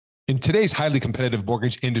In today's highly competitive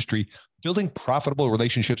mortgage industry, building profitable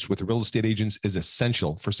relationships with real estate agents is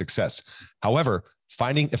essential for success. However,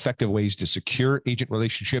 finding effective ways to secure agent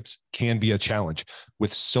relationships can be a challenge.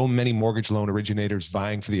 With so many mortgage loan originators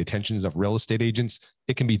vying for the attention of real estate agents,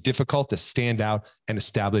 it can be difficult to stand out and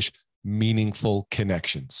establish meaningful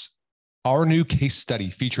connections. Our new case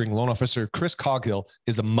study featuring loan officer Chris Coghill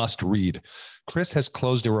is a must read. Chris has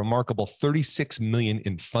closed a remarkable $36 million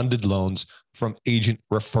in funded loans from agent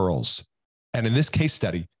referrals. And in this case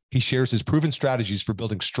study, he shares his proven strategies for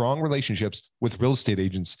building strong relationships with real estate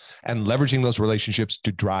agents and leveraging those relationships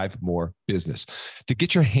to drive more business. To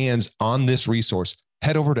get your hands on this resource,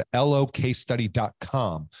 head over to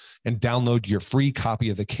locasestudy.com and download your free copy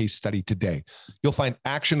of the case study today. You'll find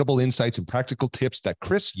actionable insights and practical tips that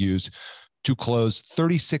Chris used to close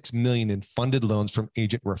 $36 million in funded loans from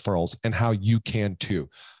agent referrals and how you can too.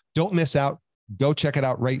 Don't miss out. Go check it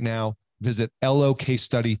out right now. Visit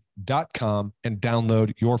locasestudy.com and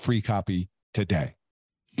download your free copy today.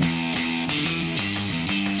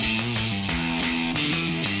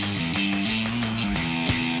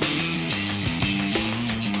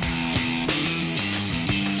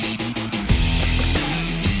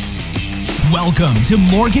 Welcome to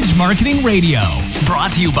Mortgage Marketing Radio,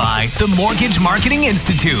 brought to you by the Mortgage Marketing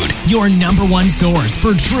Institute, your number one source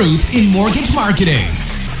for truth in mortgage marketing.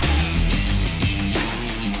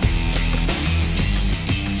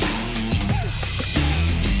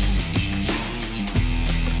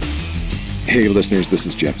 Hey listeners, this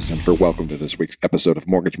is Jeff Zinfer. Welcome to this week's episode of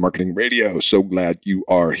Mortgage Marketing Radio. So glad you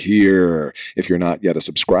are here. If you're not yet a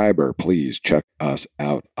subscriber, please check us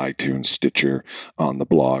out, iTunes, Stitcher, on the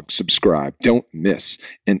blog. Subscribe. Don't miss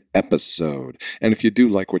an episode. And if you do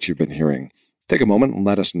like what you've been hearing, take a moment and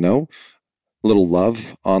let us know. A little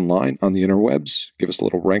love online on the interwebs. Give us a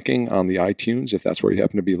little ranking on the iTunes if that's where you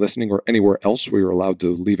happen to be listening, or anywhere else where you're allowed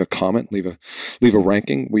to leave a comment, leave a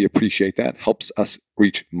ranking. We appreciate that. Helps us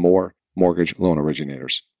reach more mortgage loan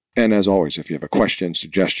originators. And as always, if you have a question,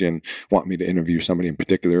 suggestion, want me to interview somebody in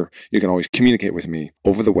particular, you can always communicate with me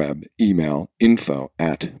over the web, email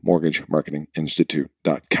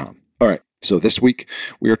info@mortgagemarketinginstitute.com. All right. So this week,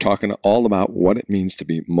 we are talking all about what it means to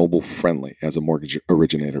be mobile friendly as a mortgage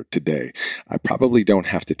originator today. I probably don't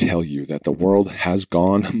have to tell you that the world has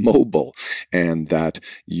gone mobile and that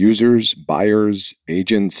users, buyers,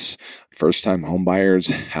 agents, first-time home buyers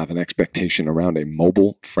have an expectation around a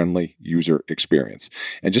mobile-friendly user experience.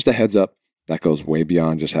 And just a heads up, that goes way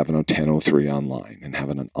beyond just having a 1003 online and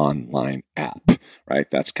having an online app, right?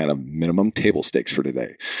 That's kind of minimum table stakes for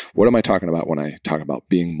today. What am I talking about when I talk about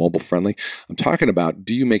being mobile friendly? I'm talking about,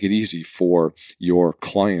 do you make it easy for your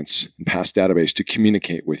clients and past database to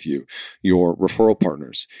communicate with you, your referral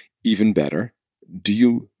partners? Even better, do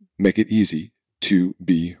you make it easy to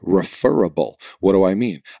be referable? What do I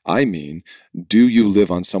mean? I mean, do you live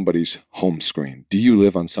on somebody's home screen? Do you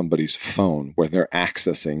live on somebody's phone where they're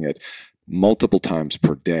accessing it multiple times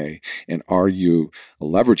per day? And are you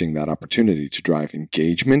leveraging that opportunity to drive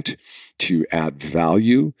engagement, to add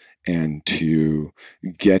value, and to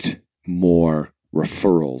get more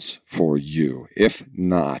referrals for you? If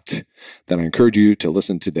not, then I encourage you to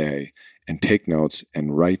listen today and take notes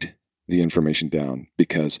and write the information down,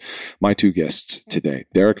 because my two guests today,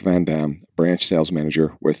 Derek Van Dam, branch sales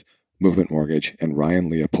manager with Movement Mortgage, and Ryan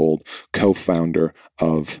Leopold, co-founder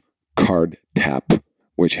of CardTap,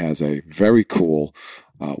 which has a very cool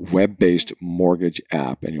web-based mortgage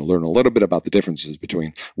app. And you'll learn a little bit about the differences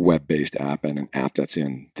between web-based app and an app that's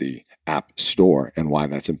in the App Store and why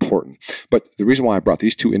that's important. But the reason why I brought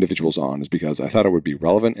these two individuals on is because I thought it would be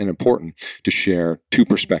relevant and important to share two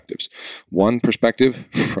perspectives. One perspective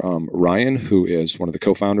from Ryan, who is one of the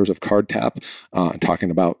co-founders of CardTap,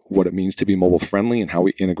 talking about what it means to be mobile-friendly and how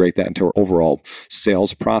we integrate that into our overall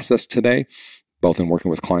sales process today, both in working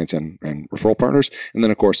with clients and referral partners. And then,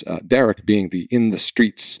 of course, Derek, being the in the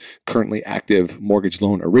streets, currently active mortgage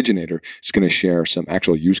loan originator, is going to share some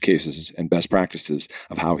actual use cases and best practices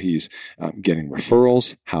of how he's getting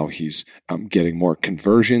referrals, how he's getting more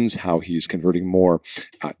conversions, how he's converting more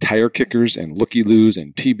tire kickers and looky-loos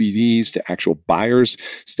and TBDs to actual buyers,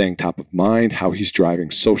 staying top of mind, how he's driving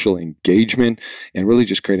social engagement, and really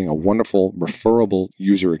just creating a wonderful, referable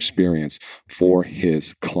user experience for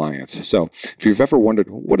his clients. So if you've ever wondered,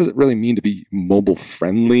 what does it really mean to be mobile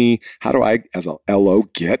friendly? How do I, as a LO,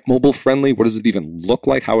 get mobile friendly? What does it even look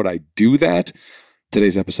like? How would I do that?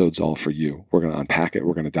 Today's episode's all for you. We're going to unpack it.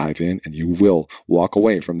 We're going to dive in, and you will walk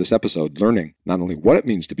away from this episode learning not only what it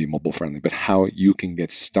means to be mobile friendly, but how you can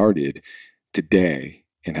get started today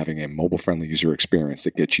in having a mobile friendly user experience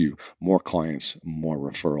that gets you more clients, more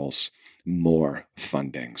referrals, more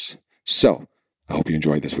fundings. So I hope you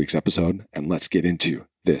enjoyed this week's episode, and let's get into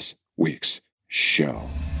this week's show.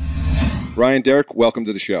 Ryan, Derek, welcome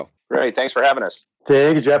to the show. Great. Thanks for having us.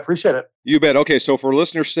 Thank you, Jeff. Appreciate it. You bet. Okay, so for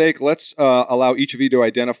listeners' sake, let's allow each of you to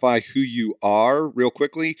identify who you are real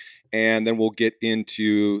quickly, and then we'll get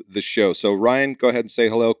into the show. So Ryan, go ahead and say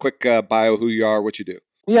hello. Quick bio, who you are, what you do.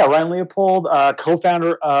 Yeah, Ryan Leopold,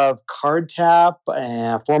 co-founder of CardTap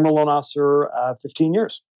and former loan officer, 15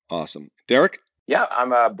 years. Awesome. Derek? Yeah,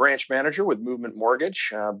 I'm a branch manager with Movement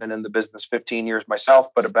Mortgage. I've been in the business 15 years myself,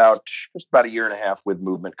 but just about a year and a half with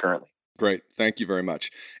Movement currently. Great. Thank you very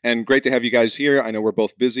much. And great to have you guys here. I know we're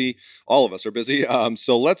both busy. All of us are busy.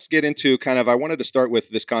 So let's get into I wanted to start with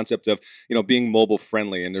this concept of, being mobile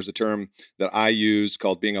friendly. And there's a term that I use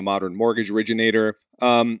called being a modern mortgage originator.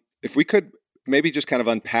 If we could maybe just kind of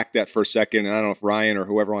unpack that for a second. And I don't know if Ryan or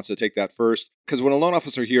whoever wants to take that first. Because when a loan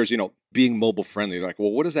officer hears, being mobile friendly, they're like,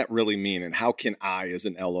 well, what does that really mean? And how can I, as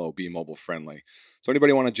an LO, be mobile friendly? So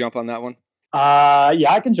anybody want to jump on that one?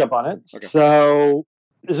 Yeah, I can jump on it. Okay. So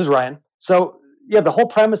this is Ryan. So yeah, the whole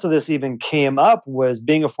premise of this even came up was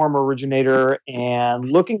being a former originator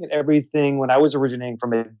and looking at everything when I was originating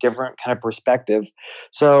from a different kind of perspective.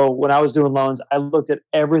 So when I was doing loans, I looked at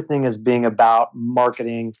everything as being about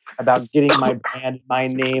marketing, about getting my brand, my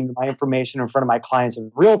name, my information in front of my clients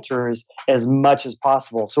and realtors as much as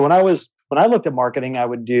possible. So when I looked at marketing, I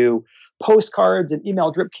would do postcards and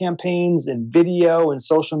email drip campaigns and video and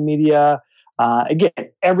social media. Again,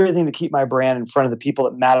 everything to keep my brand in front of the people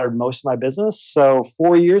that mattered most in my business. So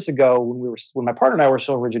 4 years ago, when my partner and I were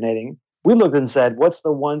still originating, we looked and said, what's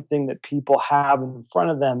the one thing that people have in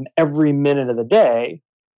front of them every minute of the day,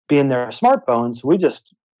 being their smartphones? We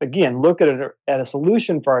just, again, look at a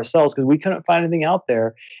solution for ourselves because we couldn't find anything out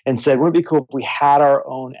there and said, wouldn't it be cool if we had our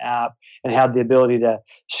own app and had the ability to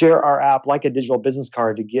share our app like a digital business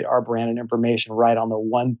card to get our brand and information right on the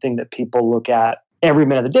one thing that people look at every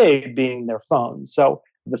minute of the day, being their phone. So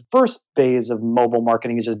the first phase of mobile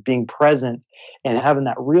marketing is just being present and having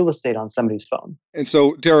that real estate on somebody's phone. And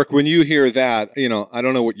so, Derek, when you hear that, I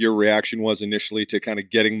don't know what your reaction was initially to kind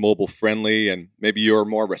of getting mobile friendly, and maybe you're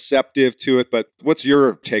more receptive to it, but what's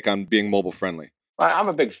your take on being mobile friendly? I'm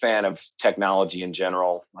a big fan of technology in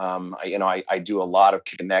general. I do a lot of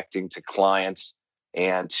connecting to clients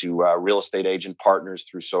and to real estate agent partners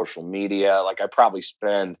through social media. Like I probably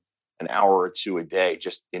spend an hour or two a day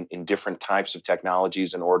just in different types of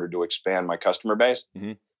technologies in order to expand my customer base.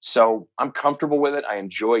 Mm-hmm. So I'm comfortable with it. I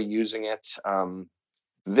enjoy using it.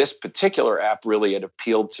 This particular app really had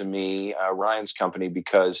appealed to me, Ryan's company,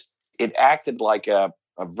 because it acted like a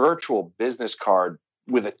virtual business card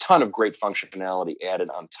with a ton of great functionality added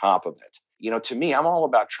on top of it. To me, I'm all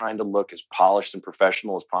about trying to look as polished and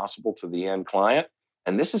professional as possible to the end client.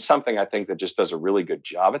 And this is something I think that just does a really good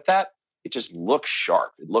job at that. It just looks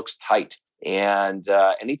sharp. It looks tight. And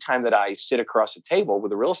anytime that I sit across a table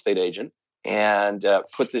with a real estate agent and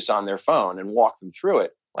put this on their phone and walk them through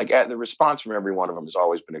it, the response from every one of them has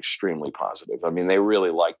always been extremely positive. I mean, they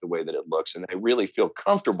really like the way that it looks, and they really feel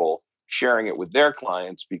comfortable sharing it with their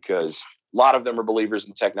clients because a lot of them are believers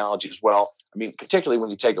in technology as well. I mean, particularly when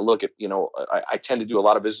you take a look at, I tend to do a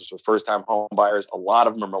lot of business with first-time home buyers. A lot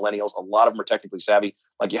of them are millennials. A lot of them are technically savvy.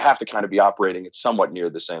 Like you have to kind of be operating at somewhat near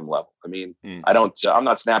the same level. I mean, I'm not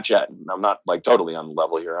Snapchatting. I'm not like totally on the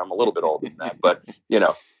level here. I'm a little bit older than that, but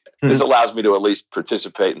this allows me to at least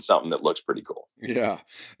participate in something that looks pretty cool. Yeah.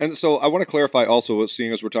 And so I want to clarify also,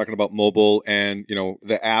 seeing as we're talking about mobile and,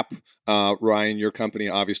 the app, Ryan, your company,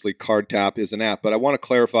 obviously CardTap is an app, but I want to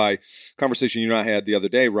clarify conversation you and I had the other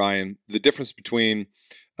day, Ryan, the difference between,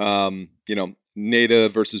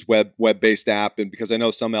 native versus web-based app. And because I know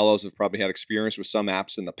some LOs have probably had experience with some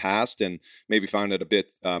apps in the past and maybe found it a bit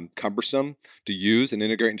cumbersome to use and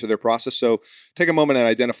integrate into their process. So take a moment and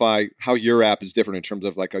identify how your app is different in terms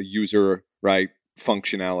of like a user, right,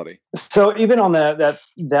 functionality. So even on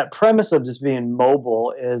that premise of just being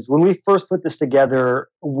mobile is when we first put this together,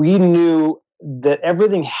 we knew that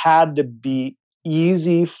everything had to be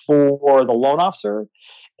easy for the loan officer.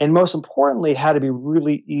 And most importantly, had to be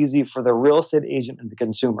really easy for the real estate agent and the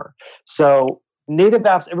consumer. So native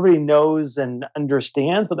apps, everybody knows and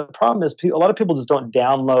understands, but the problem is a lot of people just don't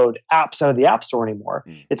download apps out of the App Store anymore.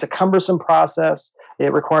 It's a cumbersome process.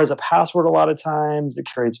 It requires a password a lot of times. It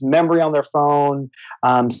creates memory on their phone.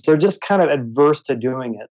 So just kind of adverse to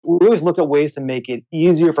doing it. We always looked at ways to make it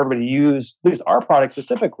easier for everybody to use, at least our product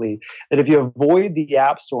specifically, that if you avoid the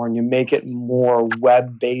App Store and you make it more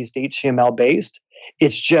web-based, HTML-based,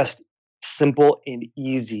 it's just simple and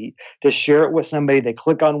easy to share it with somebody. They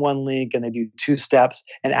click on one link and they do 2 steps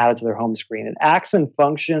and add it to their home screen. And acts and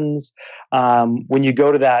functions, when you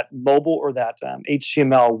go to that mobile or that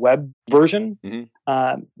HTML web version,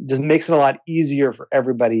 just makes it a lot easier for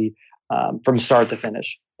everybody from start to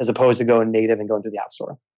finish, as opposed to going native and going through the App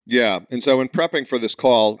Store. Yeah. And so in prepping for this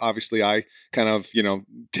call, obviously I kind of,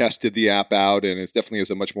 tested the app out, and it definitely is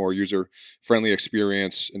a much more user-friendly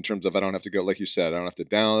experience in terms of I don't have to go, like you said, I don't have to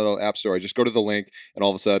download the App Store. I just go to the link, and all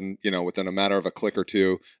of a sudden, within a matter of a click or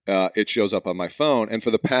two, it shows up on my phone. And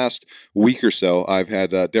for the past week or so, I've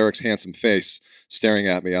had Derek's handsome face staring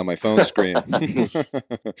at me on my phone screen.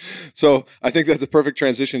 So I think that's a perfect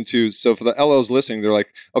transition so for the LOs listening, they're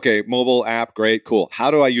like, okay, mobile app, great, cool.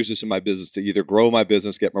 How do I use this in my business to either grow my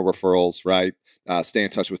business, get more referrals, right? Stay in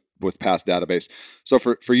touch with past database. So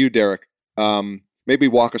for you, Derek, maybe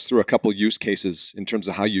walk us through a couple use cases in terms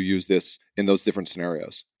of how you use this in those different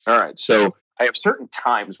scenarios. All right. So I have certain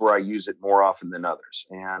times where I use it more often than others.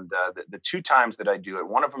 And the 2 times that I do it,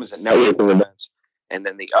 one of them is at networking events. And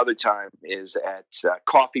then the other time is at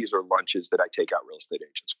coffees or lunches that I take out real estate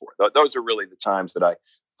agents for. Those are really the times that I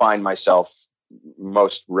find myself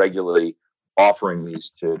most regularly offering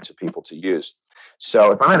these to people to use.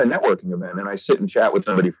 So if I'm at a networking event and I sit and chat with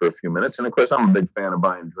somebody for a few minutes, and of course I'm a big fan of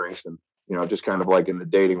buying drinks, and just kind of like in the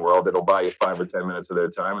dating world, it'll buy you 5 or 10 minutes of their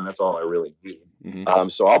time, and that's all I really need.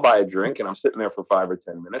 So I'll buy a drink, and I'm sitting there for 5 or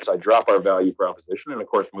 10 minutes. I drop our value proposition, and of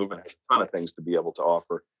course Movement has a ton of things to be able to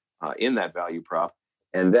offer in that value prop.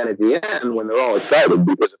 And then at the end, when they're all excited,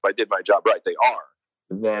 because if I did my job right, they are,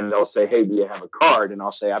 then they'll say, hey, do you have a card? And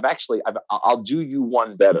I'll say, I'll do you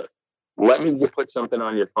one better. Let me put something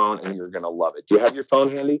on your phone and you're going to love it. Do you have your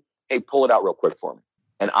phone handy? Hey, pull it out real quick for me.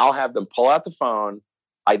 And I'll have them pull out the phone.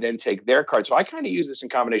 I then take their card. So I kind of use this in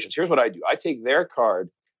combinations. Here's what I do. I take their card,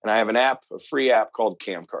 and I have a free app called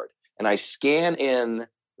CamCard. And I scan in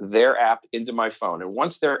their app into my phone. And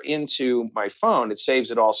once they're into my phone, it saves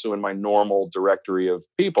it also in my normal directory of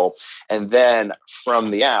people. And then from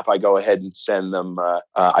the app, I go ahead and send them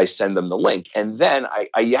the link. And then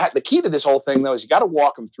the key to this whole thing, though, is you got to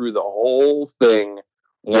walk them through the whole thing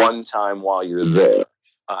one time while you're there.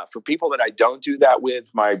 For people that I don't do that with,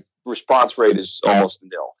 my response rate is almost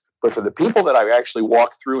nil. But for the people that I actually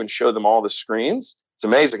walk through and show them all the screens, it's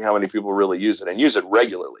amazing how many people really use it and use it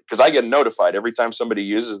regularly, because I get notified every time somebody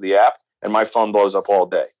uses the app, and my phone blows up all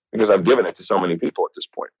day because I've given it to so many people at this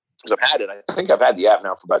point. Because I've had it. I think I've had the app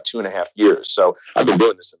now for about 2.5 years. So I've been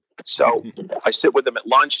doing this. So I sit with them at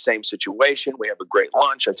lunch, same situation. We have a great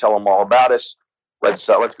lunch. I tell them all about us. Let's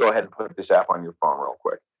go ahead and put this app on your phone real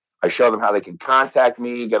quick. I show them how they can contact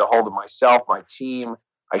me, get a hold of myself, my team.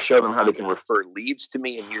 I show them how they can refer leads to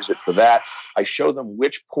me and use it for that. I show them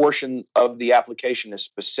which portion of the application is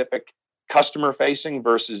specific customer facing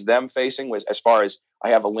versus them facing, as far as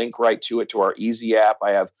I have a link right to it, to our easy app.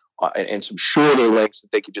 I have and some shorter links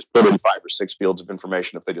that they could just put in 5 or 6 fields of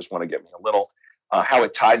information if they just want to get me a little. How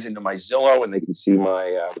it ties into my Zillow, and they can see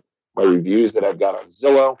my reviews that I've got on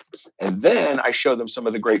Zillow. And then I show them some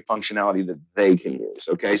of the great functionality that they can use.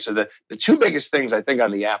 Okay. So the 2 biggest things I think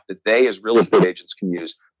on the app that they as real estate agents can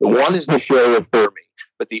use, the one is the Share Refer Me,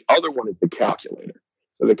 but the other one is the calculator.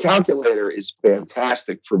 So the calculator is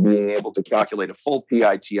fantastic for being able to calculate a full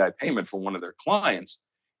PITI payment for one of their clients.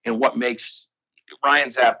 And what makes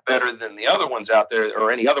Ryan's app better than the other ones out there,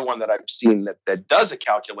 or any other one that I've seen that does a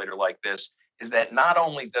calculator like this, is that not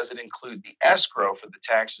only does it include the escrow for the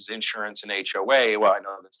taxes, insurance, and HOA. Well, I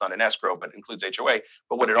know that's not an escrow, but it includes HOA.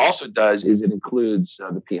 But what it also does is it includes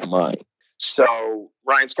the PMI. So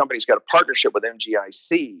Ryan's company's got a partnership with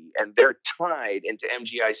MGIC, and they're tied into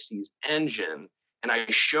MGIC's engine. And I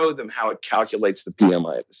show them how it calculates the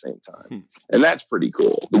PMI at the same time. And that's pretty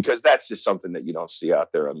cool, because that's just something that you don't see out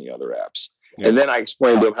there on the other apps. Yeah. And then I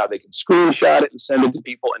explain to them how they can screenshot it and send it to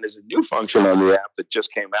people. And there's a new function on the app that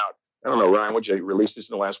just came out. I don't know, Ryan, would you release this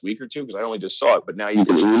in the last week or 2? Because I only just saw it. But now you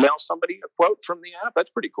can email somebody a quote from the app. That's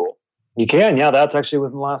pretty cool. You can. Yeah, that's actually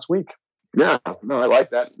within the last week. Yeah, no, I like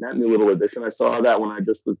that new little addition. I saw that when I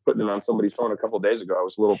just was putting it on somebody's phone a couple of days ago. I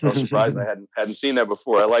was a little surprised. I hadn't seen that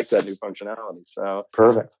before. I like that new functionality. So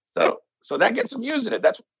perfect. So that gets them using it.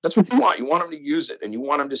 That's what you want. You want them to use it, and you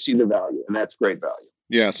want them to see the value, and that's great value.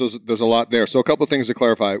 Yeah, so there's a lot there. So a couple of things to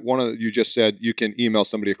clarify. One, you just said you can email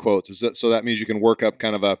somebody a quote. So that means you can work up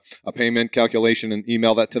kind of a payment calculation and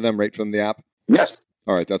email that to them right from the app? Yes.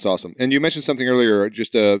 All right, that's awesome. And you mentioned something earlier,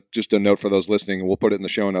 just a note for those listening, and we'll put it in the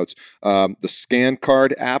show notes. The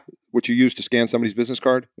CamCard app, which you use to scan somebody's business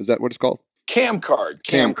card, is that what it's called? CamCard.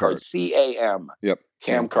 CAM.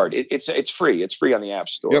 Camcard. It's free. It's free on the App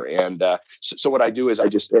Store. Yep. And so what I do is I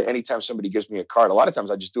just, anytime somebody gives me a card, a lot of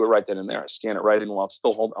times I just do it right then and there. I scan it right in while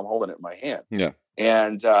I'm holding it in my hand. Yeah.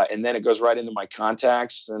 And then it goes right into my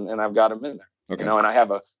contacts, and I've got them in there. Okay. And I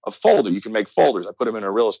have a folder. You can make folders. I put them in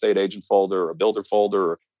a real estate agent folder or a builder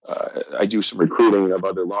folder. I do some recruiting of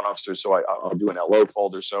other loan officers, so I'll do an LO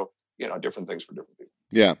folder. So, different things for different people.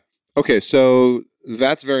 Yeah. Okay, so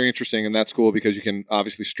that's very interesting, and that's cool because you can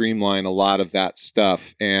obviously streamline a lot of that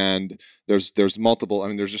stuff. And there's multiple. I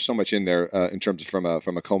mean, there's just so much in there in terms of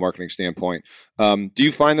from a co-marketing standpoint. Do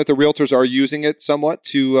you find that the realtors are using it somewhat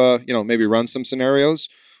to maybe run some scenarios,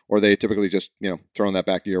 or are they typically just throwing that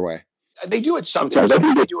back your way? They do it sometimes. I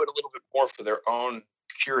think they do it a little bit more for their own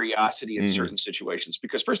curiosity in certain situations.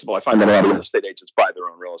 Because first of all, I find that a lot of real estate agents buy their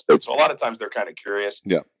own real estate, so a lot of times they're kind of curious.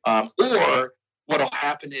 Yeah. Or what'll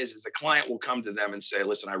happen is a client will come to them and say,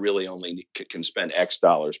 listen, I really only can spend X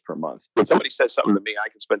dollars per month. When somebody says something to me, I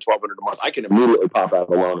can spend $1,200 a month. I can immediately pop out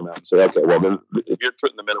the loan amount and say, okay, well, then if you're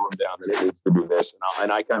putting the minimum down, then it needs to be this.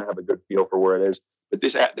 And I kind of have a good feel for where it is. But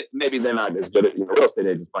this, maybe they're not as good at, real estate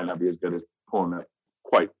agents might not be as good at pulling that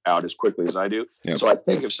quite out as quickly as I do. Yep. So I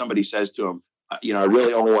think if somebody says to them, I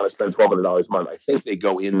really only want to spend $1,200 a month, I think they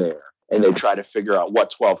go in there and they try to figure out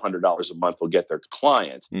what $1,200 a month will get their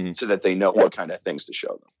client so that they know what kind of things to show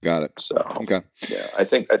them. Got it. So, okay. Yeah, I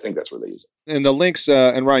think that's where they use it. And the links,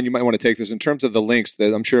 and Ryan, you might want to take this in terms of the links.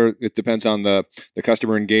 That I'm sure it depends on the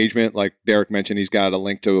customer engagement. Like Derek mentioned, he's got a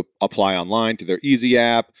link to apply online to their Easy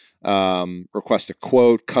app, request a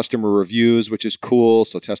quote, customer reviews, which is cool.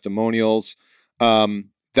 So testimonials.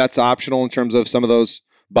 That's optional in terms of some of those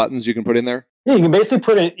buttons you can put in there. Yeah, you can basically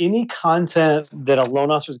put in any content that a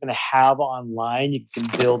loan officer is going to have online, you can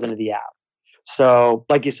build into the app. So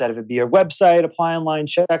like you said, if it be a website, apply online,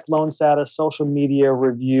 check loan status, social media,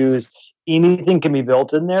 reviews, anything can be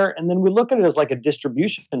built in there. And then we look at it as like a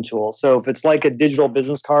distribution tool. So if it's like a digital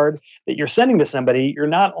business card that you're sending to somebody, you're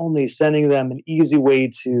not only sending them an easy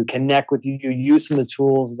way to connect with you, use some of the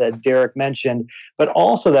tools that Derek mentioned, but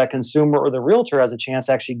also that consumer or the realtor has a chance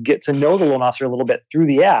to actually get to know the loan officer a little bit through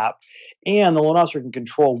the app. And the loan officer can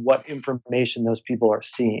control what information those people are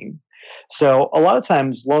seeing. So a lot of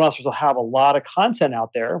times loan officers will have a lot of content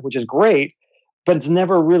out there, which is great, but it's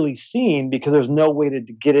never really seen because there's no way to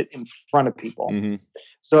get it in front of people. Mm-hmm.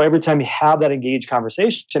 So every time you have that engaged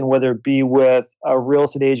conversation, whether it be with a real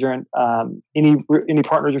estate agent, any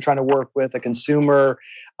partners you're trying to work with, a consumer,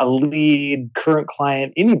 a lead, current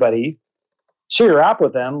client, anybody, share your app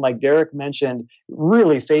with them. Like Derek mentioned,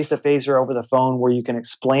 really face-to-face or over the phone where you can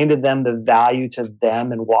explain to them the value to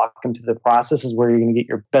them and walk them through the process is where you're going to get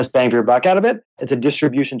your best bang for your buck out of it. It's a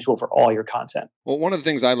distribution tool for all your content. Well, one of the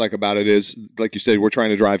things I like about it is, like you said, we're trying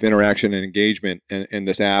to drive interaction and engagement in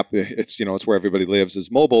this app. It's, it's where everybody lives is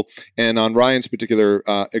mobile. And on Ryan's particular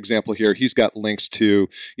example here, he's got links to,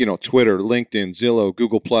 Twitter, LinkedIn, Zillow,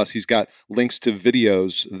 Google+. He's got links to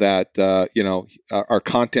videos that, are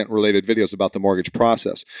content-related videos about the mortgage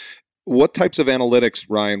process. What types of analytics,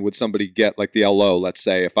 Ryan, would somebody get, like the LO, let's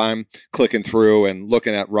say, if I'm clicking through and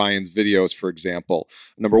looking at Ryan's videos, for example?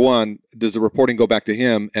 Number one, does the reporting go back to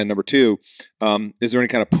him? And number two, is there any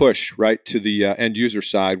kind of push, right, to the end user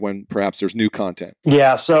side when perhaps there's new content?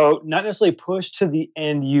 Yeah, so not necessarily push to the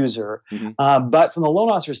end user, but from the loan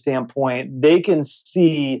officer standpoint, they can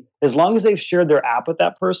see, as long as they've shared their app with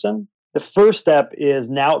that person, the first step is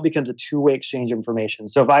now it becomes a two-way exchange of information.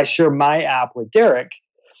 So if I share my app with Derek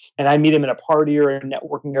and I meet him at a party or a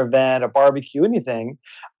networking event, a barbecue, anything,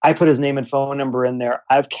 I put his name and phone number in there.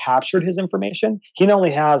 I've captured his information. He not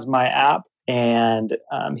only has my app and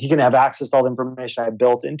he can have access to all the information I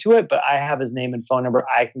built into it, but I have his name and phone number.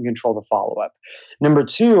 I can control the follow-up. Number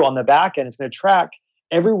two, on the back end, it's going to track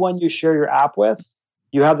everyone you share your app with.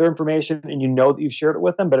 You have their information and you know that you've shared it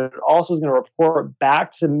with them, but it also is going to report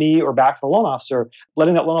back to me or back to the loan officer,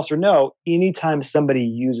 letting that loan officer know anytime somebody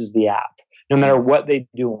uses the app, no matter what they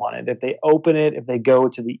do on it. If they open it, if they go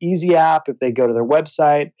to the Easy app, if they go to their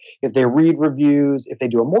website, if they read reviews, if they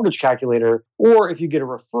do a mortgage calculator, or if you get a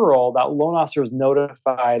referral, that loan officer is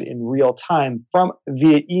notified in real time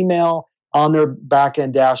via email, on their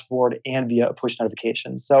back-end dashboard, and via a push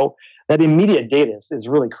notification. So that immediate data is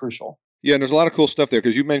really crucial. Yeah, and there's a lot of cool stuff there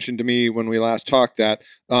because you mentioned to me when we last talked that,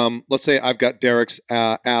 let's say I've got Derek's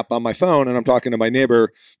app on my phone and I'm talking to my neighbor.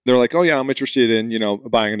 They're like, oh yeah, I'm interested in,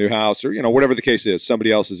 buying a new house or, whatever the case is.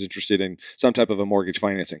 Somebody else is interested in some type of a mortgage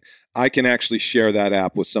financing. I can actually share that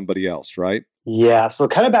app with somebody else, right? Yeah. So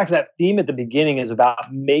kind of back to that theme at the beginning is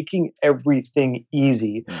about making everything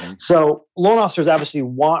easy. Mm-hmm. So loan officers obviously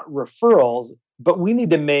want referrals, but we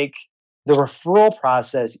need to make the referral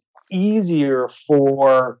process easier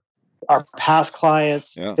for our past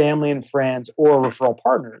clients, family and friends, or referral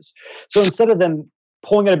partners. So instead of them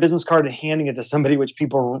pulling out a business card and handing it to somebody, which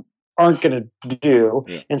people aren't going to do,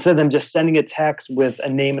 instead of them just sending a text with a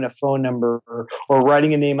name and a phone number, or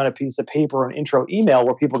writing a name on a piece of paper or an intro email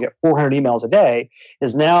where people get 400 emails a day,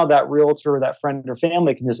 is now that realtor or that friend or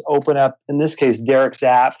family can just open up, in this case, Derek's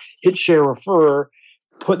app, hit share refer,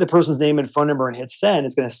 put the person's name and phone number and hit send.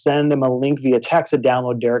 It's going to send them a link via text to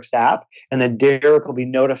download Derek's app. And then Derek will be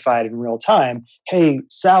notified in real time. Hey,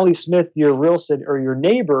 Sally Smith, your real estate or your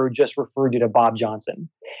neighbor just referred you to Bob Johnson.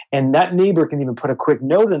 And that neighbor can even put a quick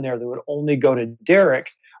note in there that would only go to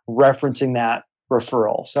Derek referencing that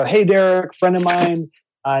referral. So, hey, Derek, friend of mine,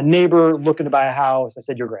 neighbor looking to buy a house. I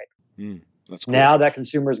said, you're great. That's cool. Now that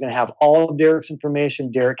consumer is going to have all of Derek's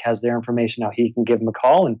information. Derek has their information. Now he can give them a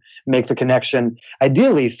call and make the connection,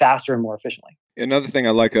 ideally faster and more efficiently. Another thing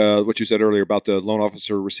I like what you said earlier about the loan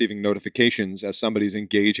officer receiving notifications as somebody's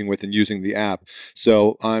engaging with and using the app.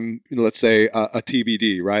 So I'm, let's say, a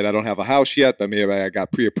TBD, right? I don't have a house yet, but maybe I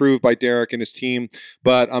got pre-approved by Derek and his team.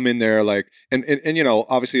 But I'm in there like, and you know,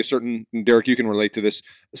 obviously a certain, Derek, you can relate to this.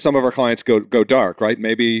 Some of our clients go dark, right?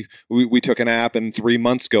 Maybe we took an app and 3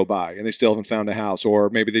 months go by and they still haven't found a house, or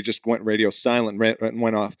maybe they just went radio silent and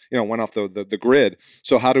went off the grid.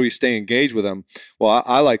 So how do we stay engaged with them? Well,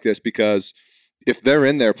 I like this because if they're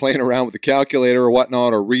in there playing around with the calculator or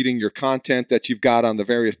whatnot, or reading your content that you've got on the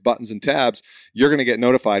various buttons and tabs, you're going to get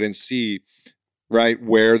notified and see, right,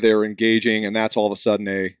 where they're engaging. And that's all of a sudden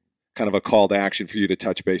a kind of a call to action for you to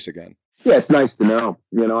touch base again. Yeah, it's nice to know.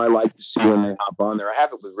 You know, I like to see when they hop on there. I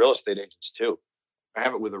have it with real estate agents too. I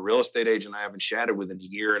have it with a real estate agent I haven't chatted with in a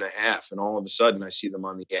year and a half, and all of a sudden I see them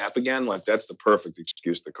on the app again. Like, that's the perfect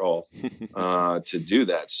excuse to call to do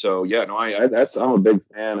that. So yeah, no, I'm a big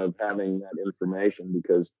fan of having that information,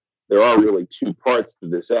 because there are really two parts to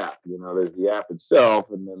this app. You know, there's the app itself,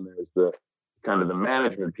 and then there's the kind of the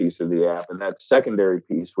management piece of the app, and that secondary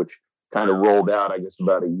piece, which kind of rolled out, I guess,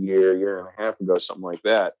 about a year and a half ago, something like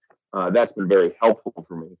that. That's been very helpful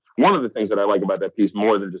for me. One of the things that I like about that piece,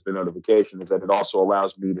 more than just the notification, is that it also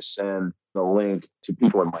allows me to send the link to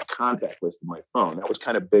people in my contact list of my phone. That was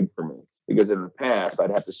kind of big for me, because in the past,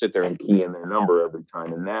 I'd have to sit there and key in their number every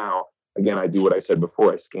time. And now, again, I do what I said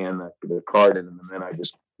before. I scan the card in, and then I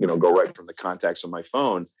just, go right from the contacts on my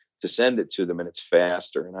phone to send it to them, and it's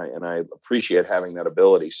faster. And I appreciate having that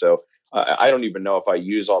ability. So I don't even know if I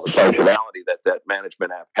use all the functionality that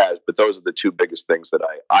management app has, but those are the two biggest things that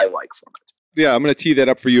I like from it. Yeah, I'm going to tee that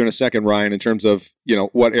up for you in a second, Ryan, in terms of,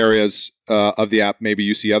 what areas of the app maybe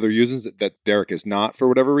you see other users that Derek is not for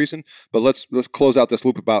whatever reason. But let's close out this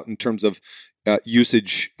loop about in terms of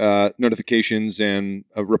usage notifications and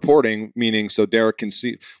reporting, meaning so Derek can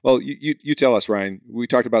see. Well, you tell us, Ryan. We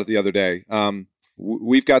talked about it the other day.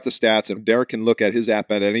 We've got the stats, and Derek can look at his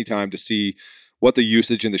app at any time to see what the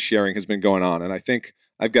usage and the sharing has been going on. And I think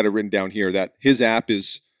I've got it written down here that his app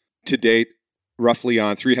is to date roughly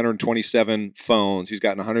on 327 phones. He's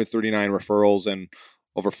gotten 139 referrals and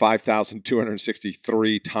over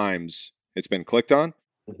 5,263 times it's been clicked on.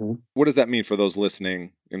 Mm-hmm. What does that mean for those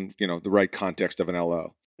listening in the right context of an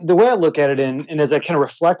LO? The way I look at it, and as I kind of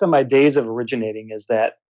reflect on my days of originating, is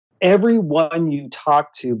that everyone you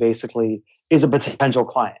talk to basically is a potential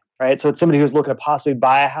client, right? So it's somebody who's looking to possibly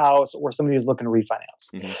buy a house, or somebody who's looking to refinance.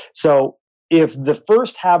 Mm-hmm. So if the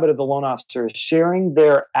first habit of the loan officer is sharing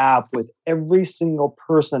their app with every single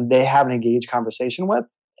person they have an engaged conversation with,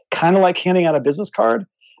 kind of like handing out a business card,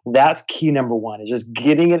 that's key number one, is just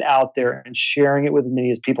getting it out there and sharing it with as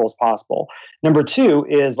many people as possible. Number two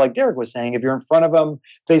is, like Derek was saying, if you're in front of them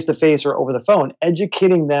face to face or over the phone,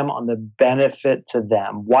 educating them on the benefit to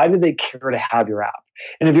them. Why do they care to have your app?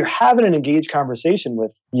 And if you're having an engaged conversation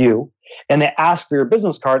with you and they ask for your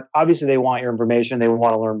business card, obviously they want your information. They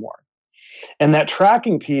want to learn more. And that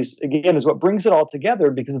tracking piece, again, is what brings it all together,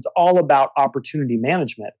 because it's all about opportunity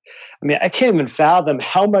management. I mean, I can't even fathom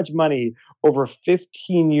how much money over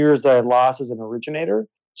 15 years that I lost as an originator,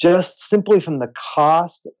 just simply from the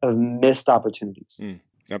cost of missed opportunities.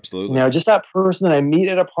 Absolutely. Just that person that I meet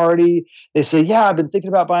at a party, they say, yeah, I've been thinking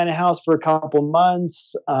about buying a house for a couple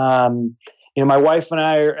months. My wife and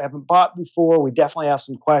I haven't bought before. We definitely have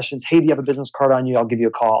some questions. Hey, do you have a business card on you? I'll give you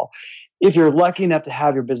a call. If you're lucky enough to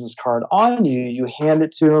have your business card on you, you hand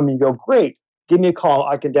it to them and you go, great, give me a call.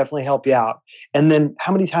 I can definitely help you out. And then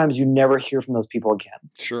how many times you never hear from those people again?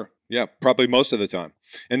 Sure. Yeah, probably most of the time.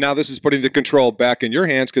 And now this is putting the control back in your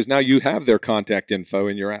hands, because now you have their contact info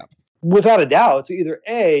in your app. Without a doubt. So either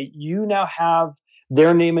A, you now have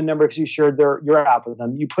their name and number because you shared your app with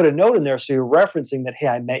them. You put a note in there so you're referencing that, hey,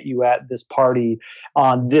 I met you at this party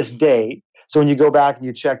on this date. So when you go back and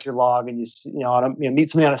you check your log and meet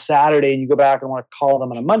somebody on a Saturday and you go back and want to call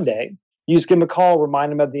them on a Monday, you just give them a call,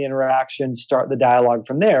 remind them of the interaction, start the dialogue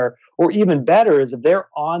from there. Or even better is if they're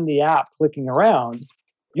on the app clicking around,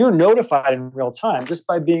 you're notified in real time just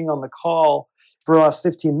by being on the call. For the last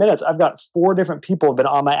 15 minutes, I've got 4 different people who have been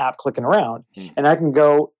on my app clicking around. And I can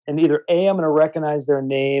go and either A, I'm going to recognize their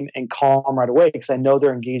name and call them right away because I know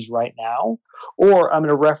they're engaged right now, or I'm going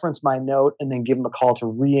to reference my note and then give them a call to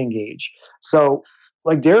re-engage. So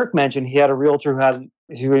like Derek mentioned, he had a realtor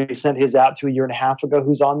who he sent his app to a year and a half ago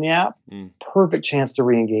who's on the app. Perfect chance to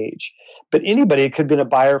re-engage. But anybody, it could have been a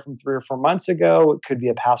buyer from 3 or 4 months ago. It could be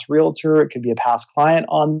a past realtor. It could be a past client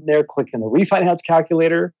on there clicking the refinance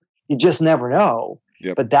calculator. You just never know.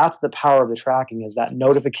 Yep. But that's the power of the tracking, is that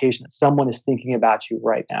notification that someone is thinking about you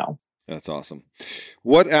right now. That's awesome.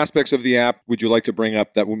 What aspects of the app would you like to bring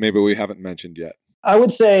up that maybe we haven't mentioned yet? I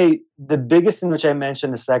would say the biggest thing, which I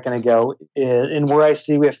mentioned a second ago, is, and where I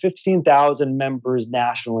see we have 15,000 members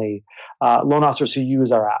nationally, loan officers who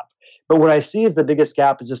use our app. But what I see is the biggest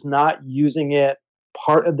gap is just not using it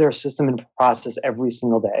part of their system and process every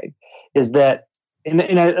single day. Is that And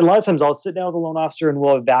a lot of times I'll sit down with a loan officer and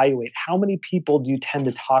we'll evaluate how many people do you tend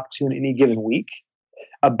to talk to in any given week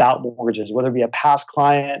about mortgages, whether it be a past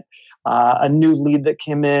client, a new lead that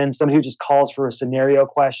came in, somebody who just calls for a scenario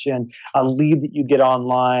question, a lead that you get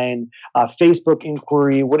online, a Facebook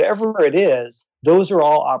inquiry, whatever it is. Those are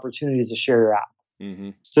all opportunities to share your app.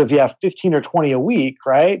 So if you have 15 or 20 a week,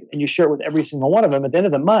 right, and you share it with every single one of them, at the end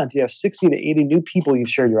of the month, you have 60 to 80 new people you've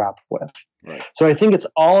shared your app with. Right. So I think it's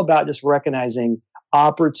all about just recognizing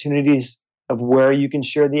opportunities of where you can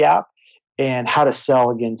share the app and how to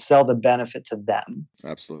sell the benefit to them.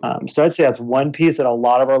 Absolutely. So I'd say that's one piece that a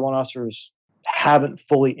lot of our loan officers haven't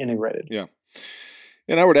fully integrated. Yeah.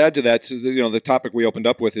 And I would add to that, the topic we opened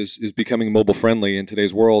up with is becoming mobile friendly in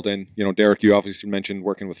today's world. And, Derek, you obviously mentioned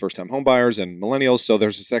working with first-time home buyers and millennials. So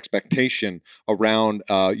there's this expectation around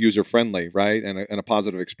user friendly, right? And a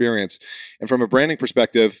positive experience. And from a branding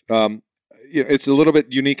perspective, it's a little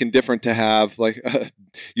bit unique and different to have like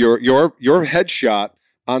your headshot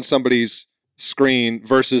on somebody's screen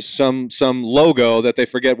versus some logo that they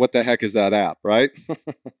forget what the heck is that app, right?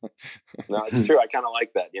 No, it's true. I kind of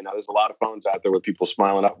like that. There's a lot of phones out there with people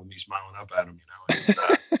smiling up with me smiling up at them.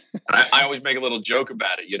 And I always make a little joke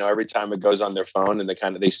about it. Every time it goes on their phone and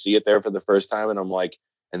they see it there for the first time, and I'm like,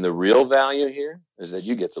 and the real value here is that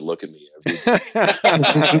you get to look at me every day.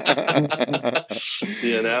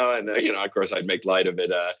 And of course I'd make light of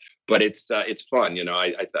it. But it's fun.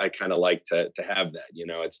 I kind of like to have that,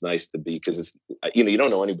 it's nice to be, because it's, you don't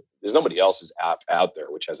know there's nobody else's app out there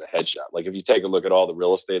which has a headshot. Like if you take a look at all the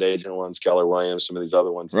real estate agent ones, Keller Williams, some of these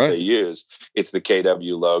other ones that they use, it's the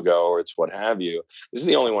KW logo or it's what have you. This is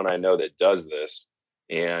the only one I know that does this.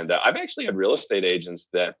 And I've actually had real estate agents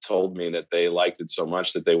that told me that they liked it so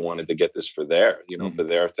much that they wanted to get this for their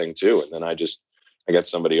thing too. And then I got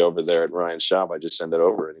somebody over there at Ryan's shop. I just send it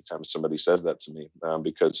over anytime somebody says that to me,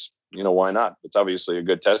 because, why not? It's obviously a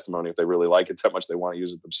good testimony. If they really like it that much, they want to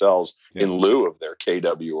use it themselves in lieu of their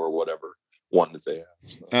KW or whatever one that they have.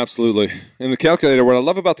 So. Absolutely. And the calculator, what I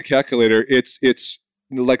love about the calculator, it's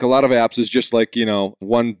like a lot of apps is just like,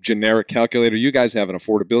 one generic calculator. You guys have an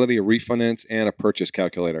affordability, a refinance, and a purchase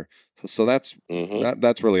calculator. So that's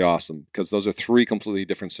that's really awesome, because those are 3 completely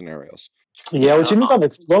different scenarios. Yeah, what's unique on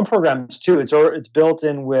the loan programs too, it's built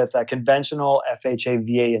in with conventional FHA,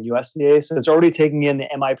 VA, and USDA. So it's already taking in the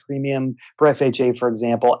MI premium for FHA, for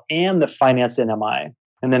example, and the finance in MI.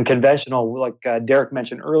 And then conventional, like Derek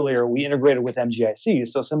mentioned earlier, we integrated with MGIC.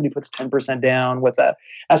 So if somebody puts 10% down with an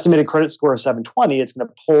estimated credit score of 720, it's going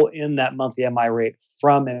to pull in that monthly MI rate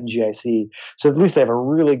from MGIC. So at least they have a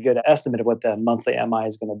really good estimate of what the monthly MI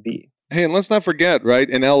is going to be. Hey, and let's not forget, right?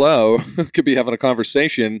 An LO could be having a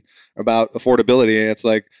conversation about affordability. And it's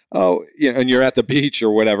like, and you're at the beach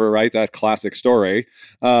or whatever, right? That classic story.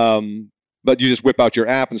 But you just whip out your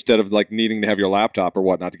app instead of like needing to have your laptop or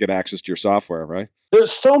whatnot to get access to your software, right?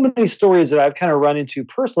 There's so many stories that I've kind of run into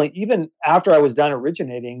personally, even after I was done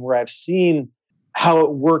originating, where I've seen how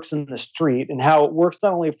it works in the street and how it works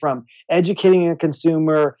not only from educating a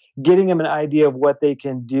consumer, getting them an idea of what they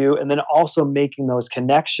can do, and then also making those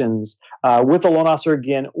connections with a loan officer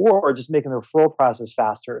again, or just making the referral process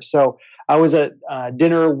faster. So I was at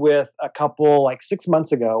dinner with a couple like 6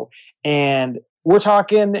 months ago, and we're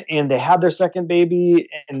talking, and they had their second baby,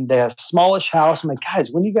 and they have a smallish house. I'm like,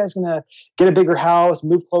 guys, when are you guys going to get a bigger house,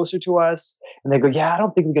 move closer to us? And they go, yeah, I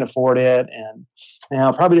don't think we can afford it. And,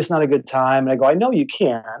 probably just not a good time. And I go, I know you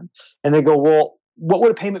can. And they go, well, what would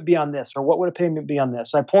a payment be on this? Or what would a payment be on this?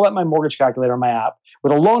 So I pull out my mortgage calculator on my app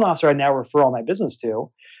with a loan officer I now refer all my business to.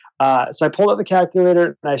 So I pulled out the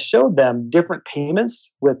calculator and I showed them different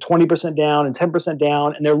payments with 20% down and 10%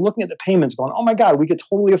 down. And they're looking at the payments going, oh my God, we could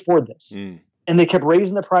totally afford this. And they kept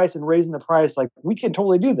raising the price and raising the price. Like, we can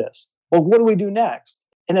totally do this. Well, what do we do next?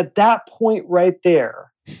 And at that point right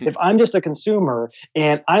there, if I'm just a consumer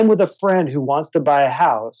and I'm with a friend who wants to buy a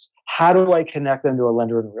house, how do I connect them to a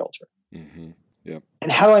lender and a realtor? Mm-hmm. Yep.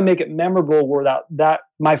 And how do I make it memorable where that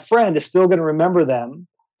my friend is still going to remember them?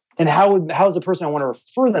 And how is the person I want to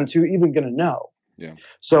refer them to even going to know? Yeah.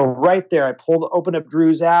 So right there, I open up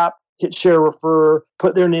Drew's app, hit share refer,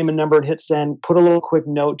 put their name and number and hit send, put a little quick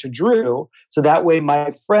note to Drew. So that way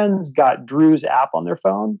my friends got Drew's app on their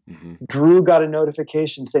phone. Mm-hmm. Drew got a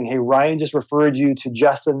notification saying, hey, Ryan just referred you to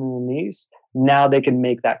Justin and Denise. Now they can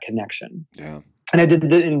make that connection. Yeah. And I did,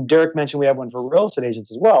 and Derek mentioned we have one for real estate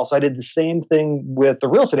agents as well. So I did the same thing with the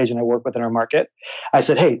real estate agent I work with in our market. I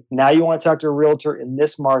said, hey, now you want to talk to a realtor in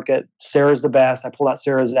this market. Sarah's the best. I pulled out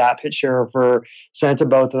Sarah's app, hit share refer, sent it to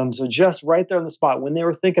both of them. So just right there on the spot, when they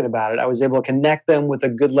were thinking about it, I was able to connect them with a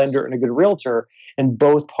good lender and a good realtor, and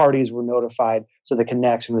both parties were notified. So the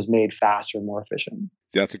connection was made faster and more efficient.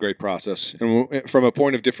 That's a great process. And from a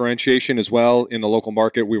point of differentiation as well, in the local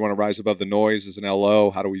market, we want to rise above the noise as an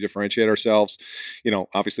LO. How do we differentiate ourselves?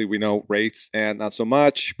 Obviously we know rates and not so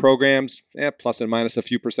much. Programs, plus and minus a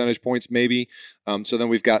few percentage points maybe. So then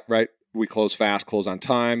we've got, we close fast, close on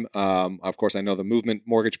time. Of course, I know the movement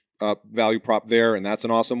mortgage value prop there, and that's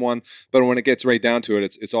an awesome one. But when it gets right down to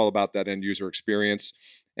it, it's all about that end user experience.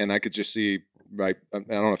 And I could just see, I don't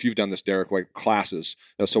know if you've done this, Derek, like classes.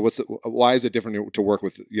 So why is it different to work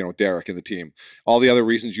with, Derek and the team? All the other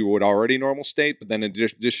reasons you would already normal state, but then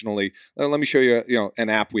additionally, let me show you, an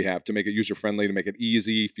app we have to make it user friendly, to make it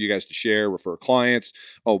easy for you guys to share, refer clients.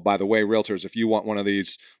 Oh, by the way, realtors, if you want one of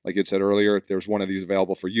these, like you said earlier, there's one of these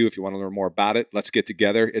available for you. If you want to learn more about it, let's get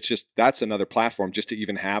together. It's just, that's another platform just to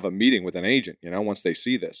even have a meeting with an agent, once they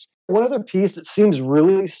see this. One other piece that seems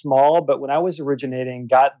really small, but when I was originating,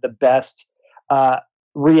 got the best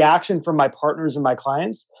reaction from my partners and my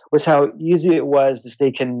clients was how easy it was to stay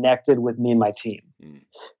connected with me and my team.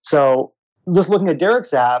 So just looking at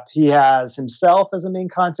Derek's app, he has himself as a main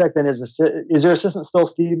contact, and is your assistant still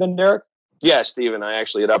Steven, Derek? Yeah, Steven. I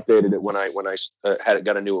actually had updated it when I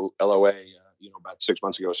got a new LOA, about 6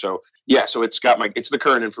 months ago. So yeah, so it's the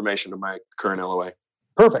current information of my current LOA.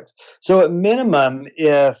 Perfect. So at minimum,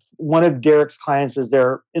 if one of Derek's clients is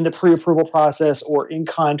there in the pre-approval process or in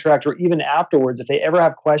contract or even afterwards, if they ever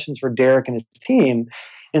have questions for Derek and his team,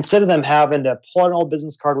 instead of them having to pull out an old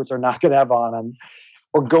business card, which they're not going to have on them,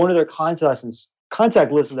 or go into their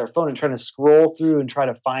contact list of their phone and trying to scroll through and try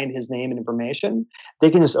to find his name and information, they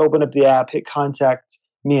can just open up the app, hit contact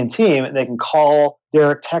me and team, and they can call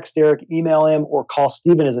Derek, text Derek, email him, or call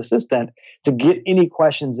Steven, his assistant, to get any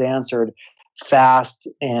questions answered fast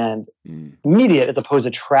and immediate, as opposed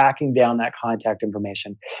to tracking down that contact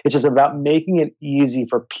information. It's just about making it easy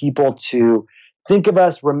for people to think of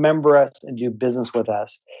us, remember us, and do business with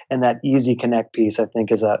us. And that easy connect piece, I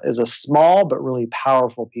think, is a small but really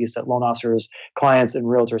powerful piece that loan officers, clients, and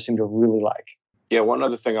realtors seem to really like. Yeah, one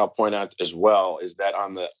other thing I'll point out as well is that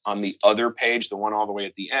on the other page, the one all the way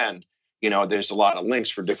at the end, there's a lot of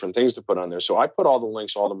links for different things to put on there. So I put all the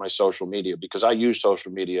links all to my social media, because I use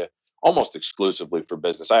social media almost exclusively for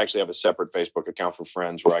business. I actually have a separate Facebook account for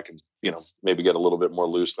friends where I can, maybe get a little bit more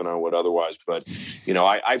loose than I would otherwise. But,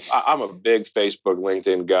 I'm a big Facebook,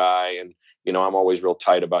 LinkedIn guy, and, I'm always real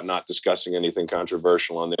tight about not discussing anything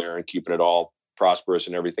controversial on there and keeping it all prosperous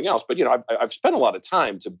and everything else. But, I've spent a lot of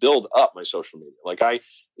time to build up my social media. Like I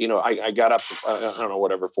got up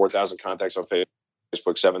to, 4,000 contacts on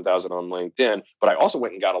Facebook, 7,000 on LinkedIn, but I also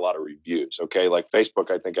went and got a lot of reviews. Okay. Like Facebook,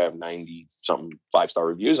 I think I have 90 something 5-star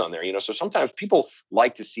reviews on there, so sometimes people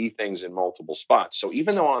like to see things in multiple spots. So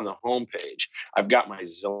even though on the homepage, I've got my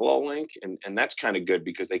Zillow link, and that's kind of good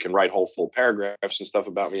because they can write whole full paragraphs and stuff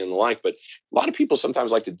about me and the like. But a lot of people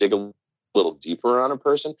sometimes like to dig a little deeper on a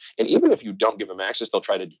person. And even if you don't give them access, they'll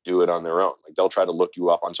try to do it on their own. Like they'll try to look you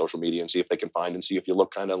up on social media and see if they can find and see if you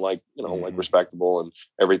look kind of like, like respectable and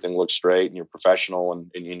everything looks straight and you're professional and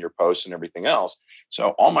in your posts and everything else.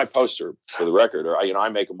 So all my posts are, for the record, I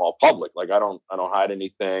make them all public. Like I don't hide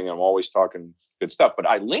anything. I'm always talking good stuff, but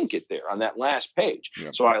I link it there on that last page.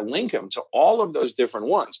 Yep. So I link them to all of those different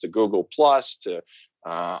ones, to Google Plus, to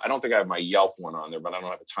I don't think I have my Yelp one on there, but I don't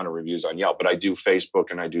have a ton of reviews on Yelp, but I do Facebook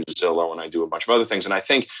and I do Zillow and I do a bunch of other things. And I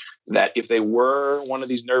think that if they were one of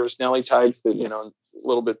these nervous Nelly types that, a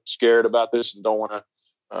little bit scared about this and don't want to,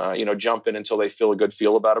 jump in until they feel a good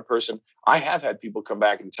feel about a person, I have had people come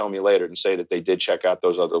back and tell me later and say that they did check out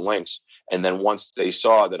those other links. And then once they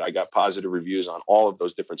saw that I got positive reviews on all of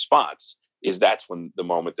those different spots, that's when the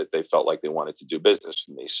moment that they felt like they wanted to do business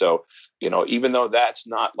with me. So, even though that's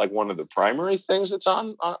not like one of the primary things that's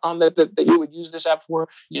on that you would use this app for,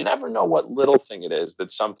 you never know what little thing it is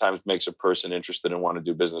that sometimes makes a person interested and want to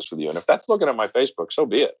do business with you. And if that's looking at my Facebook, so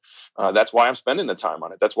be it. That's why I'm spending the time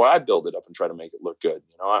on it. That's why I build it up and try to make it look good.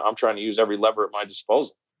 I'm trying to use every lever at my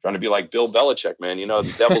disposal. Trying to be like Bill Belichick, man.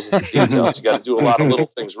 The devil's in the details. You got to do a lot of little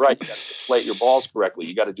things right. You got to deflate your balls correctly.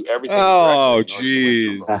 You got to do everything. Oh,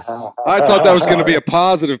 jeez. I thought that was going to be a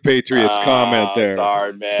positive Patriots comment there.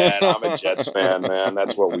 Sorry, man. I'm a Jets fan, man.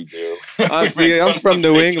 That's what we do. See, I'm from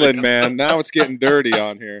New England, man. Now it's getting dirty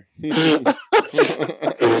on here. And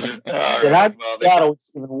I'm Seattle,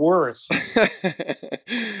 it's even worse.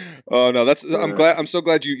 Oh no, I'm so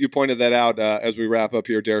glad you pointed that out as we wrap up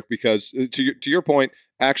here, Derek, because to your point,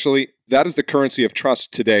 actually, that is the currency of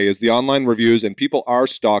trust today, is the online reviews, and people are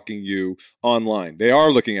stalking you online. They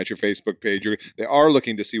are looking at your Facebook page. They are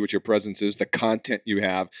looking to see what your presence is, the content you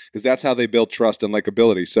have, because that's how they build trust and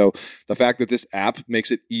likability. So the fact that this app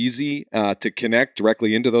makes it easy to connect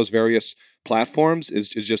directly into those various platforms is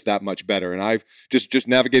just that much better. And I've just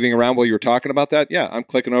navigating around while you were talking about that. Yeah, I'm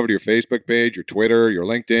clicking over to your Facebook page, your Twitter, your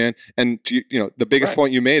LinkedIn. And the biggest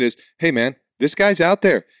point you made is, hey, man, this guy's out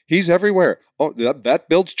there. He's everywhere. Oh, that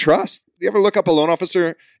builds trust. You ever look up a loan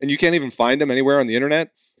officer and you can't even find him anywhere on the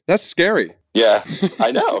internet? That's scary. Yeah,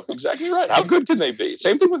 I know. Exactly right. How good can they be?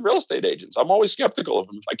 Same thing with real estate agents. I'm always skeptical of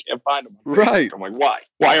them if I can't find them. Right. I'm like, why?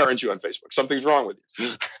 Why aren't you on Facebook? Something's wrong with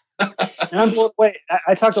you. And I'm blown away.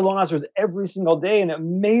 I talk to loan officers every single day, and it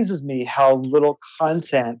amazes me how little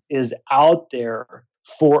content is out there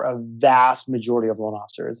for a vast majority of loan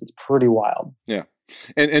officers. It's pretty wild. Yeah.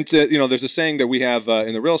 And there's a saying that we have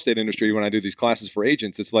in the real estate industry when I do these classes for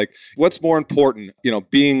agents. It's like, what's more important,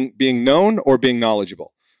 being known or being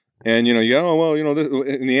knowledgeable? And you go, oh well,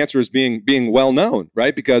 and the answer is being well known,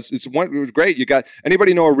 right? Because it was great. You got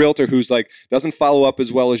anybody know a realtor who's like doesn't follow up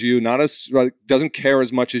as well as you, doesn't care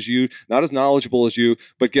as much as you, not as knowledgeable as you,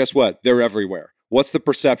 but guess what? They're everywhere. What's the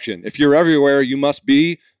perception? If you're everywhere, you must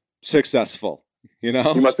be successful. You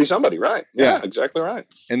must be somebody, right? Yeah, exactly right.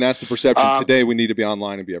 And that's the perception today. We need to be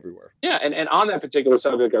online and be everywhere. Yeah, and on that particular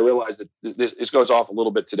subject, I realize that this goes off a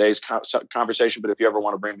little bit today's conversation, but if you ever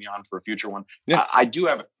want to bring me on for a future one, I do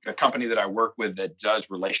have a company that I work with that does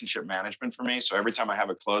relationship management for me. So every time I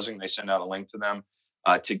have a closing, they send out a link to them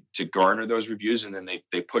to garner those reviews, and then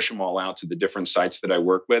they push them all out to the different sites that I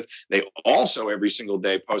work with. They also every single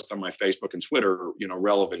day post on my Facebook and Twitter,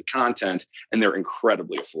 relevant content, and they're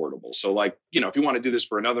incredibly affordable. So if you want to do this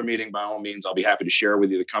for another meeting, by all means, I'll be happy to share with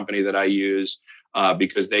you the company that I use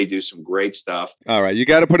because they do some great stuff. All right, you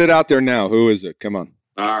got to put it out there now. Who is it? Come on.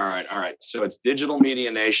 All right. So it's Digital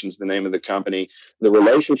Media Nation's the name of the company. The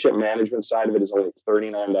relationship management side of it is only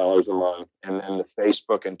 $39 a month. And then the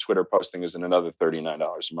Facebook and Twitter posting is another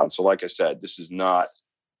 $39 a month. So like I said, this is not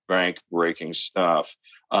bank-breaking stuff.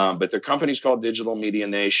 But the company's called Digital Media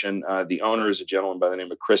Nation. The owner is a gentleman by the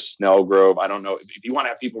name of Chris Snellgrove. I don't know if you want to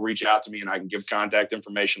have people reach out to me and I can give contact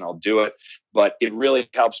information, I'll do it. But it really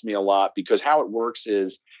helps me a lot because how it works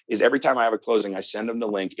is every time I have a closing, I send them the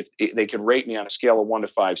link. If they can rate me on a scale of 1 to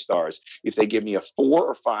 5 stars. If they give me a 4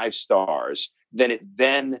 or 5 stars, then it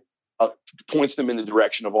points them in the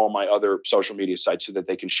direction of all my other social media sites so that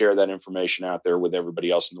they can share that information out there with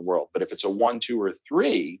everybody else in the world. But if it's a 1, 2, or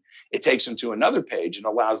 3, it takes them to another page and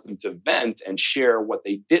allows them to vent and share what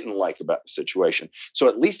they didn't like about the situation. So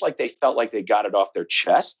at least they felt like they got it off their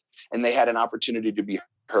chest and they had an opportunity to be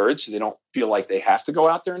heard, so they don't feel like they have to go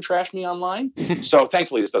out there and trash me online. So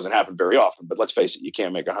thankfully, this doesn't happen very often. But let's face it, you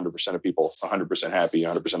can't make 100% of people 100% happy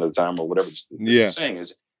 100% of the time, or whatever the saying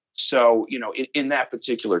is. So, in that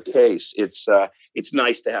particular case, it's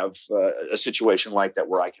nice to have a situation like that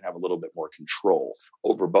where I can have a little bit more control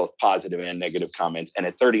over both positive and negative comments. And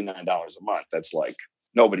at $39 a month, that's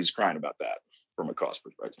nobody's crying about that from a cost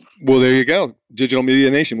perspective. Well, there you go. Digital Media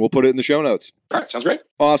Nation. We'll put it in the show notes. All right. Sounds great.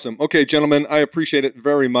 Awesome. Okay, gentlemen, I appreciate it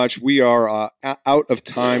very much. We are out of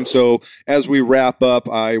time. So as we wrap up,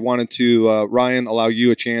 I wanted to, Ryan, allow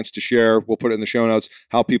you a chance to share, we'll put it in the show notes,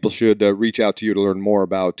 how people should reach out to you to learn more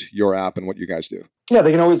about your app and what you guys do. Yeah,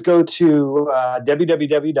 they can always go to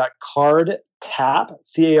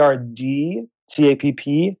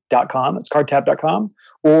www.cardtapp.com. It's cardtapp.com.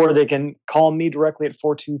 Or they can call me directly at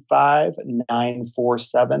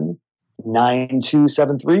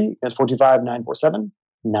 425-947-9273. That's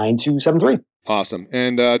 425-947-9273. Awesome.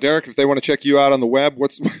 And Derek, if they want to check you out on the web,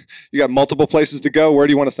 you got multiple places to go. Where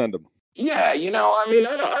do you want to send them? Yeah, I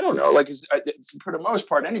don't know. Like, for the most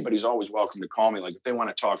part, anybody's always welcome to call me. Like, if they want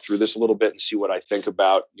to talk through this a little bit and see what I think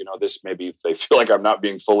about, this, maybe if they feel like I'm not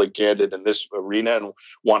being fully candid in this arena and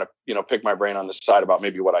want to, pick my brain on this side about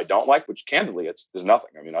maybe what I don't like, which candidly, there's nothing.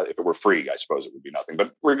 I mean, if it were free, I suppose it would be nothing.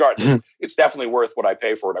 But regardless, it's definitely worth what I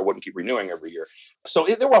pay for it. I wouldn't keep renewing every year. So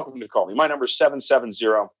they're welcome to call me. My number is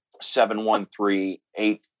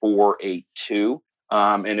 770-713-8482.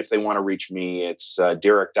 And if they want to reach me, it's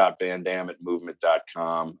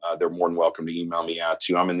derek.vandam@movement.com. They're more than welcome to email me out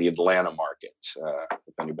too. I'm in the Atlanta market.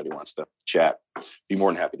 If anybody wants to chat, be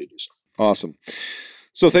more than happy to do so. Awesome.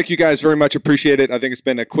 So thank you guys very much. Appreciate it. I think it's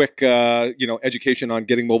been a quick, education on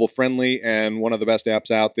getting mobile friendly, and one of the best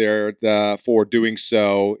apps out there for doing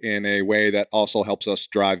so in a way that also helps us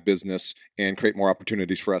drive business and create more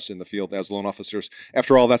opportunities for us in the field as loan officers.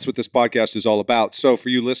 After all, that's what this podcast is all about. So for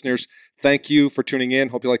you listeners, thank you for tuning in.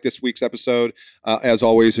 Hope you like this week's episode. As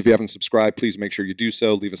always, if you haven't subscribed, please make sure you do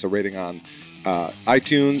so. Leave us a rating on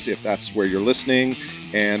iTunes if that's where you're listening.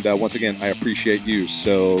 And once again, I appreciate you.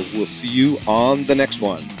 So we'll see you on the next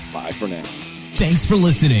one. Bye for now. Thanks for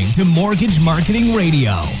listening to Mortgage Marketing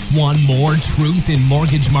Radio. Want more truth in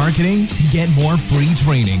mortgage marketing? Get more free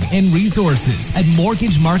training and resources at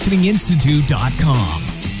mortgagemarketinginstitute.com.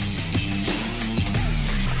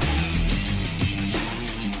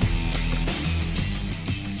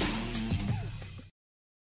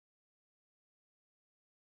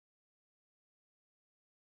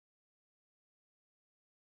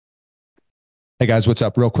 Hey guys, what's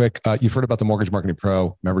up? Real quick, you've heard about the Mortgage Marketing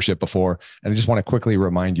Pro membership before, and I just want to quickly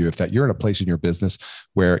remind you, if that you're in a place in your business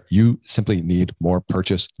where you simply need more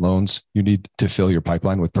purchase loans, you need to fill your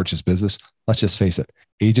pipeline with purchase business. Let's just face it,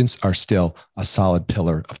 agents are still a solid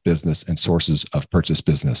pillar of business and sources of purchase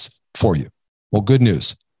business for you. Well, good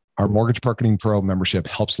news. Our Mortgage Marketing Pro membership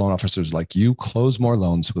helps loan officers like you close more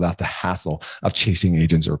loans without the hassle of chasing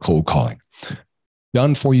agents or cold calling.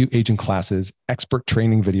 Done for you agent classes, expert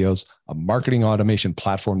training videos, a marketing automation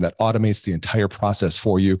platform that automates the entire process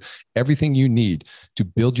for you, everything you need to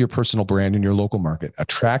build your personal brand in your local market,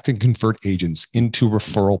 attract and convert agents into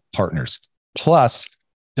referral partners. Plus,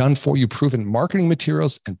 done for you proven marketing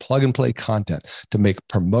materials and plug and play content to make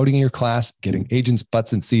promoting your class, getting agents'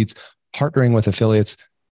 butts in seats, partnering with affiliates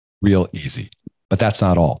real easy. But that's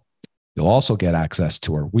not all. You'll also get access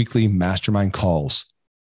to our weekly mastermind calls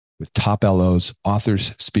with top LOs,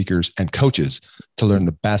 authors, speakers, and coaches to learn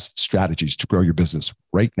the best strategies to grow your business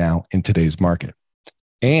right now in today's market.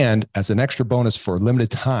 And as an extra bonus for a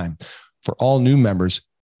limited time, for all new members,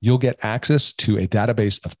 you'll get access to a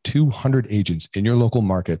database of 200 agents in your local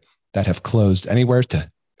market that have closed anywhere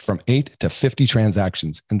from 8 to 50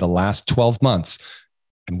 transactions in the last 12 months.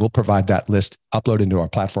 And we'll provide that list uploaded into our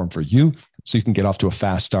platform for you so you can get off to a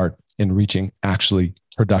fast start in reaching actually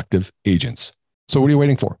productive agents. So what are you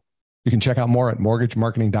waiting for? You can check out more at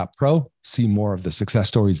mortgagemarketing.pro, see more of the success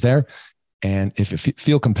stories there. And if you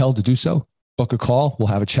feel compelled to do so, book a call. We'll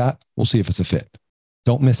have a chat. We'll see if it's a fit.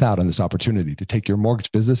 Don't miss out on this opportunity to take your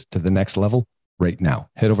mortgage business to the next level right now.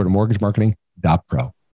 Head over to mortgagemarketing.pro.